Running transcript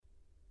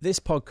This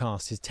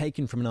podcast is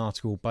taken from an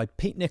article by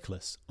Pete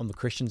Nicholas on the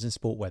Christians in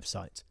Sport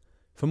website.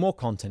 For more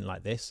content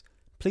like this,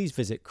 please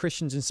visit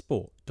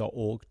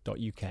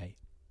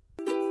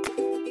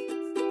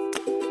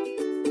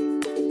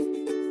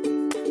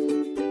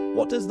christiansinsport.org.uk.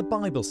 What does the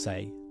Bible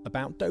say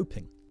about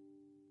doping?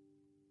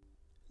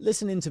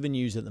 Listen into the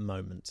news at the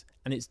moment,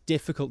 and it's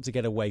difficult to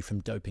get away from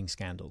doping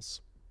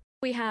scandals.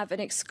 We have an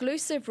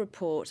exclusive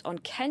report on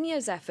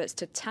Kenya's efforts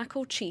to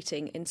tackle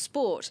cheating in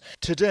sport.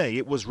 Today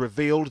it was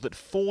revealed that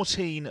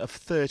 14 of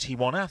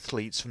 31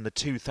 athletes from the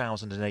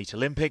 2008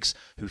 Olympics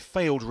who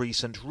failed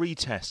recent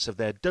retests of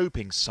their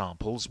doping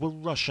samples were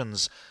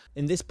Russians.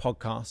 In this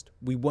podcast,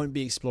 we won't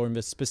be exploring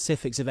the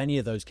specifics of any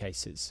of those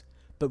cases,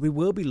 but we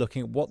will be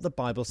looking at what the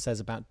Bible says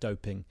about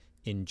doping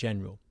in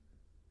general.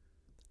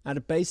 At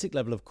a basic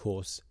level, of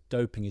course,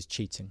 doping is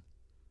cheating.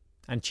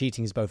 And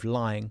cheating is both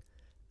lying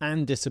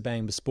and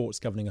disobeying the sports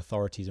governing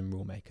authorities and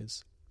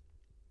rulemakers.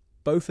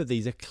 Both of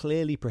these are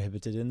clearly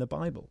prohibited in the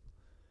Bible.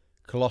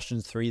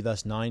 Colossians 3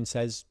 verse 9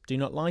 says, "Do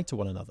not lie to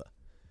one another."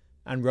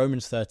 And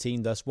Romans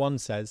 13 verse 1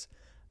 says,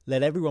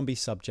 "Let everyone be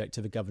subject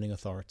to the governing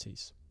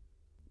authorities."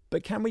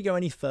 But can we go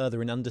any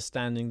further in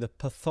understanding the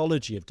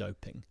pathology of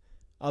doping,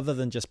 other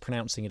than just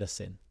pronouncing it a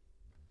sin?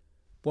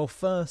 Well,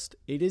 first,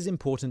 it is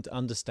important to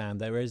understand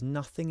there is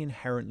nothing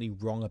inherently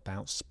wrong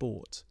about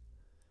sport.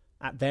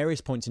 At various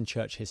points in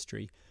church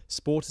history,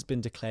 sport has been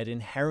declared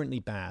inherently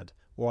bad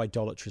or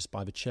idolatrous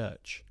by the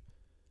church.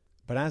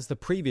 But as the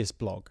previous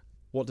blog,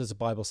 What Does the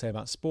Bible Say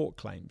About Sport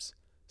claims,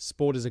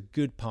 sport is a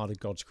good part of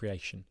God's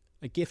creation,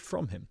 a gift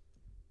from Him.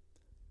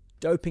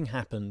 Doping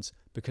happens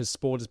because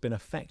sport has been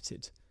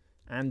affected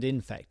and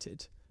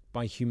infected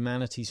by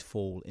humanity's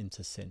fall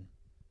into sin.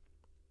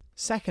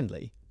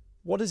 Secondly,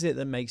 what is it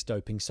that makes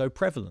doping so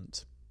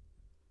prevalent?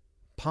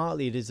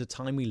 Partly it is the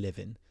time we live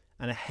in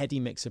and a heady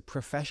mix of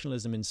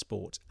professionalism in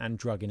sport and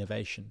drug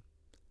innovation.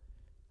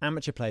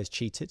 Amateur players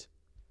cheated,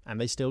 and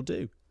they still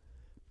do.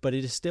 But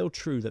it is still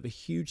true that the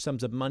huge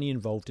sums of money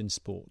involved in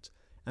sport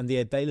and the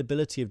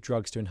availability of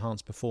drugs to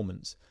enhance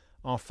performance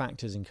are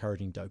factors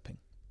encouraging doping.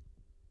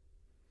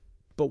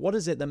 But what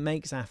is it that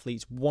makes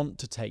athletes want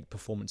to take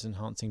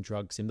performance-enhancing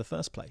drugs in the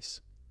first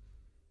place?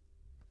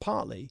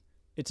 Partly,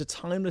 it's a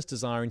timeless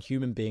desire in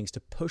human beings to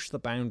push the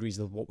boundaries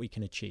of what we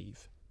can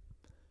achieve.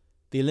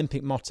 The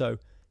Olympic motto,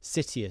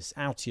 Citius,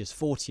 Altius,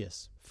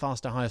 Fortius,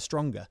 faster, higher,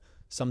 stronger,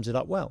 sums it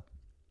up well.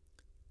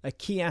 A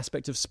key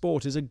aspect of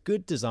sport is a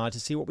good desire to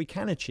see what we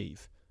can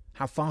achieve.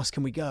 How fast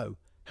can we go?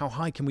 How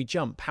high can we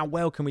jump? How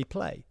well can we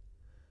play?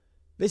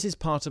 This is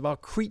part of our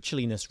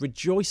creatureliness,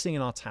 rejoicing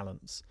in our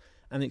talents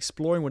and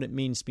exploring what it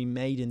means to be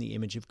made in the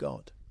image of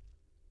God.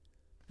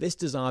 This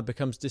desire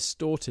becomes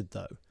distorted,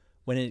 though,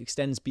 when it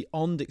extends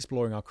beyond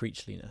exploring our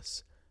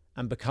creatureliness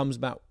and becomes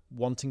about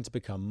wanting to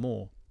become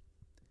more.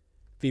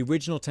 The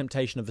original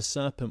temptation of the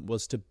serpent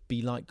was to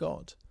be like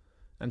God,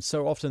 and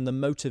so often the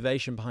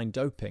motivation behind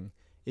doping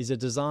is a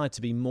desire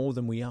to be more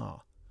than we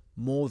are,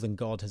 more than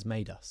God has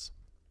made us.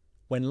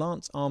 When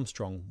Lance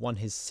Armstrong won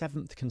his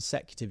 7th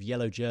consecutive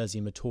yellow jersey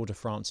in the Tour de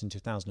France in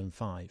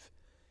 2005,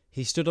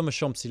 he stood on the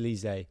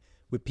Champs-Élysées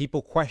with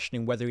people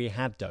questioning whether he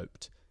had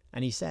doped,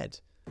 and he said,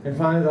 "And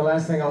finally, the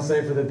last thing I'll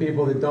say for the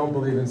people that don't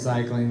believe in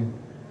cycling,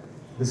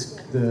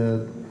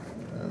 the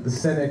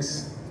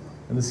cynics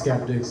and the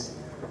skeptics,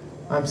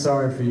 I'm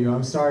sorry for you.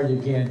 I'm sorry you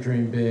can't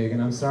dream big,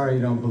 and I'm sorry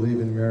you don't believe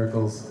in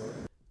miracles."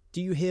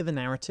 Do you hear the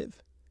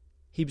narrative?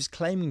 He was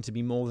claiming to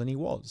be more than he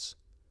was.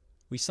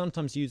 We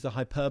sometimes use the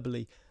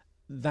hyperbole,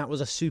 that was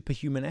a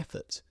superhuman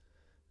effort,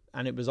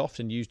 and it was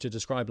often used to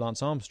describe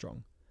Lance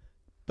Armstrong.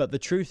 But the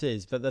truth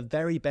is that the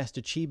very best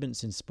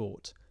achievements in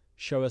sport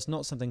show us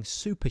not something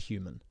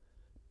superhuman,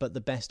 but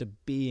the best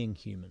of being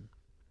human.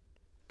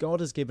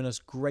 God has given us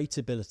great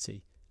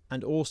ability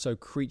and also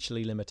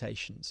creaturely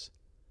limitations.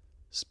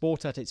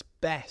 Sport at its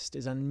best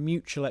is a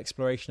mutual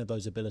exploration of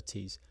those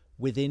abilities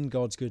within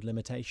God's good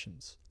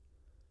limitations.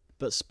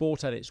 But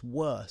sport at its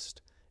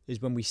worst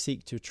is when we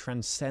seek to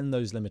transcend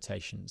those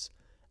limitations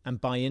and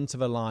buy into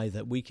the lie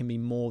that we can be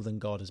more than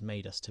God has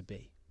made us to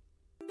be.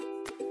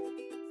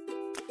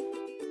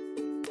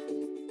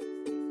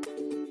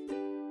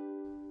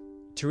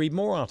 To read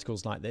more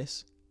articles like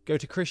this, go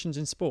to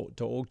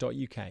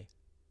christiansinsport.org.uk.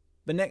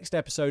 The next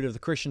episode of the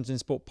Christians in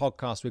Sport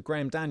podcast with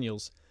Graham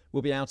Daniels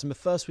will be out in the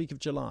first week of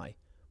July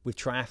with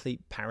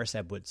triathlete Paris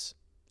Edwards.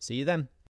 See you then.